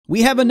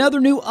We have another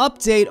new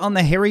update on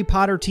the Harry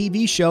Potter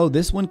TV show,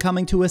 this one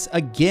coming to us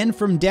again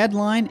from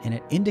Deadline, and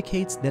it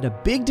indicates that a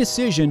big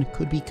decision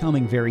could be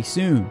coming very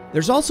soon.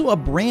 There's also a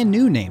brand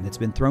new name that's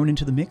been thrown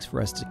into the mix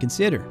for us to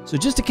consider. So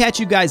just to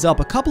catch you guys up,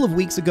 a couple of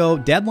weeks ago,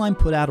 Deadline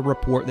put out a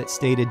report that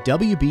stated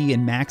WB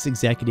and Max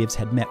executives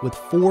had met with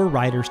 4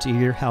 writers to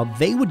hear how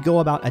they would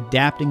go about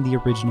adapting the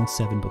original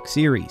 7-book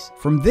series.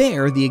 From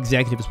there, the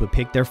executives would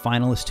pick their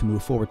finalists to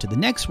move forward to the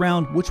next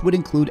round, which would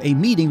include a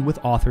meeting with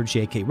author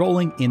J.K.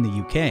 Rowling in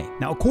the UK.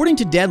 Now, according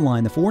to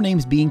Deadline, the 4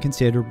 names being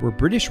considered were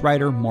British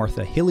writer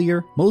Marth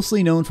Hillier,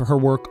 mostly known for her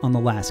work on The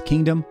Last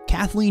Kingdom,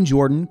 Kathleen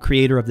Jordan,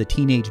 creator of the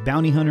Teenage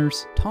Bounty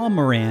Hunters, Tom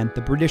Moran,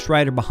 the British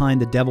writer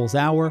behind The Devil's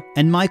Hour,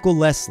 and Michael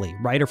Lesslie,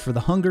 writer for The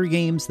Hunger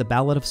Games, The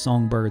Ballad of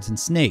Songbirds and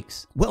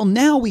Snakes. Well,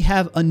 now we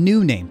have a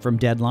new name from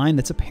Deadline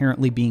that's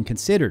apparently being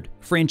considered.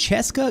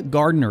 Francesca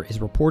Gardiner is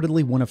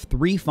reportedly one of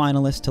 3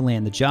 finalists to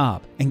land the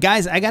job. And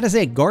guys, I gotta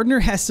say, Gardiner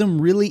has some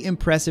really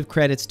impressive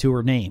credits to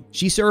her name.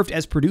 She served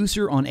as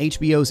producer on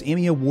HBO's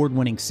Emmy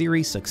Award-winning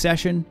series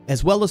Succession,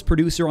 as well as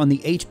producer on the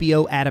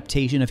HBO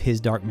adaptation of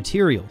His Dark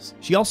Materials.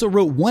 She also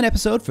wrote 1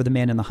 episode for The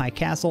Man in the High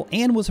Castle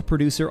and was a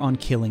producer on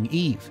Killing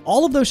Eve.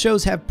 All of those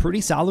shows have pretty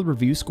solid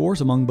review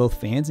scores among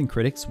both fans and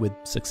critics, with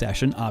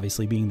Succession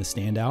obviously being the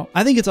standout.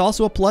 I think it's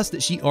also a plus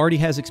that she already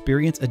has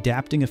experience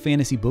adapting a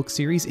fantasy book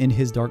series in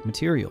His Dark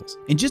Materials.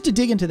 And just to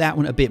dig into that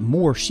one a bit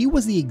more, she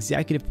was the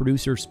executive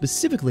producer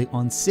specifically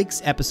on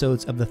 6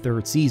 episodes of the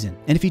 3rd season.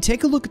 And if you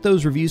take a look at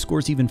those review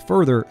scores even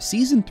further,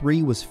 season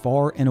 3 was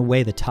far and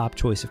away the top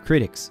choice of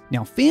critics.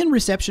 Now, fan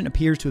reception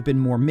appears to have been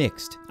more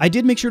mixed. I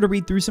did make sure to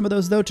read through some of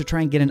those though to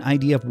try and get an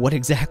idea of what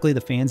exactly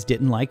the fans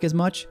didn't like as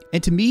much.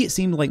 And to me, it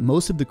seemed like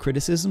most of the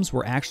criticisms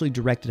were actually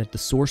directed at the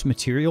source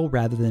material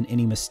rather than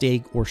any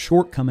mistake or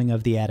shortcoming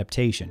of the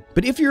adaptation.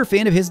 But if you're a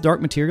fan of His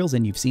Dark Materials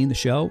and you've seen the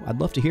show, I'd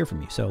love to hear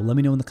from you, so let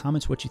me know in the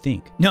comments what you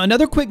think. Now,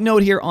 another quick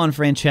note here on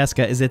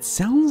Francesca is it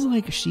sounds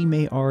like she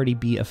may already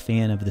be a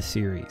fan of the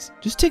series.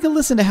 Just take a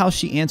listen to how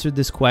she answered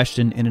this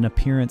question in an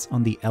appearance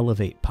on the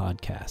Elevate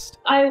podcast.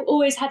 I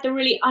always had the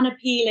really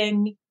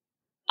unappealing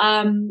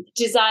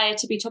desire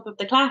to be top of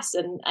the class,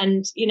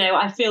 and you know,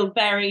 I feel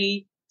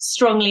very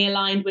strongly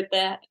aligned with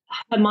the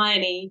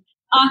Hermione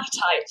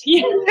archetype.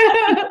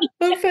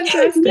 Oh,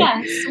 fantastic!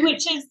 Yes,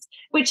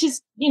 which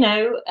is you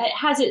know, it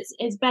has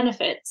its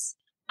benefits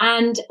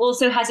and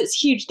also has its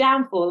huge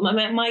downfall.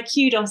 My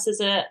kudos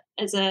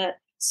as a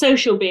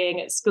social being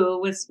at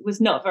school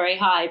was not very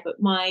high, but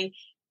my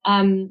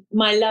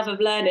love of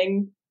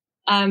learning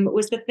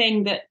was the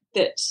thing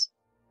that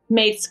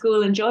made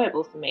school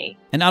enjoyable for me.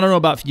 And I don't know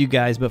about you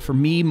guys, but for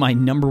me, my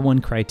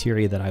 #1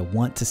 criteria that I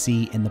want to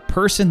see in the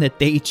person that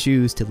they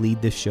choose to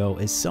lead this show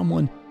is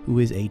someone who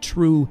is a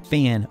true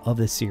fan of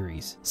the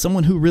series.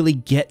 Someone who really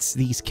gets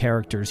these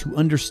characters, who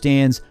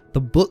understands the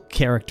book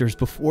characters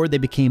before they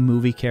became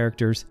movie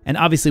characters. And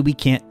obviously we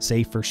can't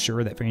say for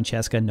sure that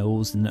Francesca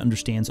knows and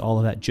understands all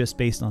of that just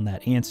based on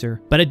that answer.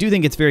 But I do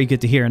think it's very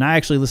good to hear. And I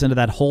actually listened to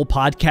that whole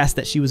podcast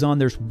that she was on.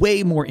 There's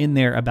way more in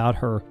there about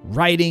her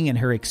writing and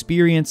her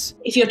experience.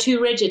 If you're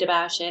too rigid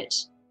about it,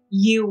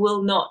 you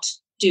will not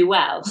do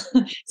well.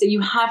 So you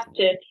have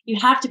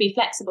to be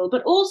flexible,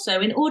 but also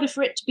in order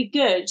for it to be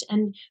good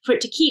and for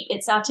it to keep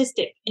its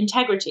artistic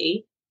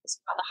integrity, it's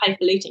rather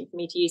highfalutin for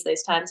me to use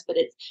those terms, but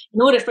it's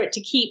in order for it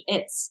to keep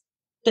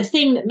the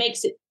thing that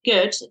makes it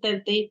good,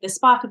 the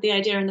spark of the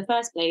idea in the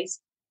first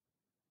place,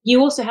 you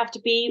also have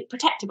to be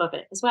protective of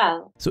it as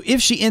well. So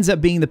if she ends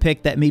up being the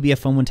pick, that may be a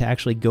fun one to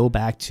actually go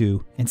back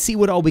to and see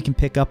what all we can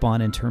pick up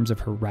on in terms of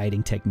her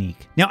writing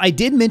technique. Now, I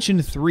did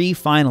mention 3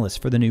 finalists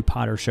for the new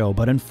Potter show,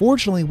 but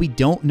unfortunately we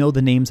don't know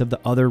the names of the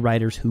other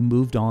writers who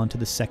moved on to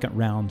the 2nd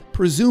round,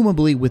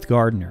 presumably with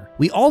Gardiner.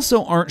 We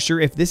also aren't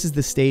sure if this is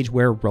the stage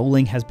where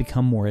Rowling has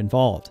become more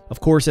involved. Of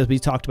course, as we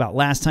talked about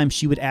last time,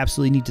 she would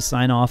absolutely need to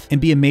sign off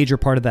and be a major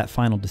part of that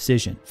final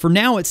decision. For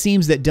now, it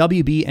seems that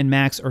WB and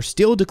Max are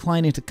still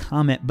declining to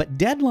comment, but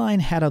Deadline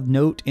had a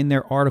note in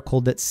their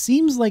article that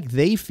seems like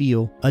they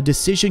feel a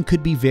decision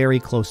could be very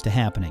close to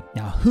happening.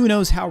 Now, who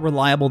knows how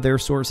reliable their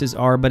sources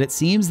are, but it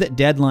seems that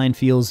Deadline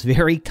feels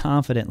very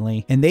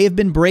confidently, and they have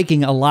been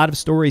breaking a lot of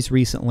stories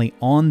recently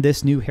on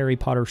this new Harry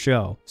Potter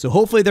show. So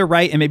hopefully they're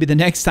right, and maybe the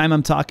next time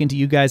I'm talking to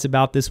you guys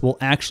about this, we'll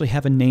actually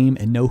have a name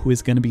and know who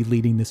is going to be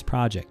leading this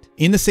project.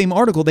 In the same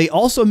article, they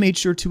also made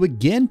sure to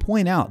again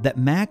point out that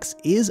Max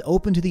is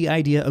open to the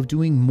idea of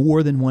doing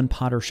more than one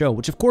Potter show,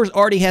 which of course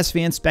already has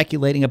fans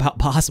speculating about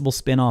possible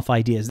spin-off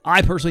ideas.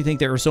 I personally think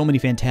there are so many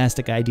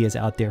fantastic ideas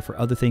out there for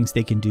other things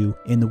they can do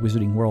in the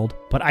wizarding world,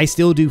 but I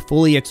still do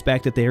fully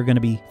expect that they are going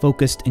to be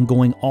focused and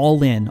going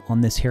all in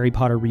on this Harry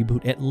Potter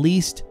reboot, at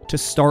least to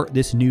start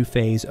this new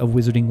phase of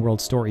wizarding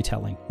world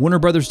storytelling. Warner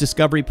Brothers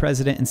Discovery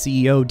president and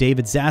CEO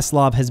David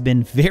Zaslav has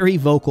been very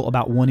vocal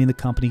about wanting the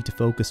company to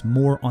focus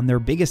more on their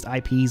biggest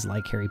IPs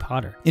like Harry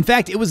Potter. In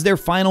fact, it was their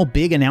final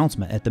big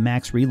announcement at the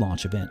Max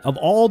relaunch event. Of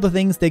all the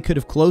things they could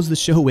have closed the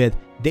show with,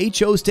 they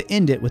chose to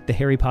end it with the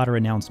Harry Potter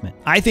announcement.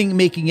 I think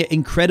making it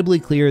incredibly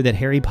clear that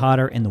Harry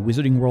Potter and the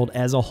wizarding world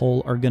as a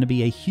whole are going to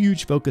be a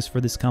huge focus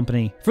for this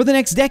company for the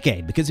next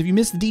decade, because if you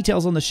missed the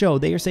details on the show,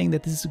 they are saying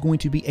that this is going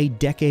to be a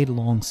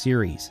decade-long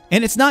series.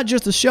 And it's not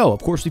just a show.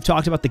 Of course, we've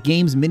talked about the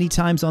games many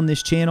times on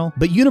this channel,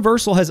 but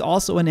Universal has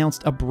also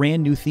announced a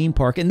brand new theme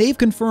park, and they've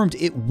confirmed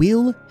it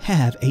will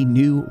have a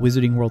new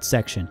Wizarding World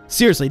section.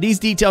 Seriously, these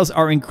details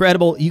are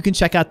incredible. You can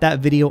check out that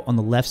video on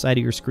the left side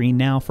of your screen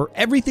now for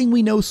everything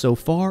we know so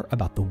far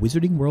about the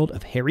Wizarding World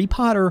of Harry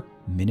Potter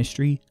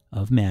Ministry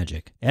of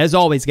Magic. As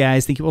always,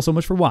 guys, thank you all so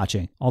much for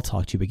watching. I'll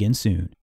talk to you again soon.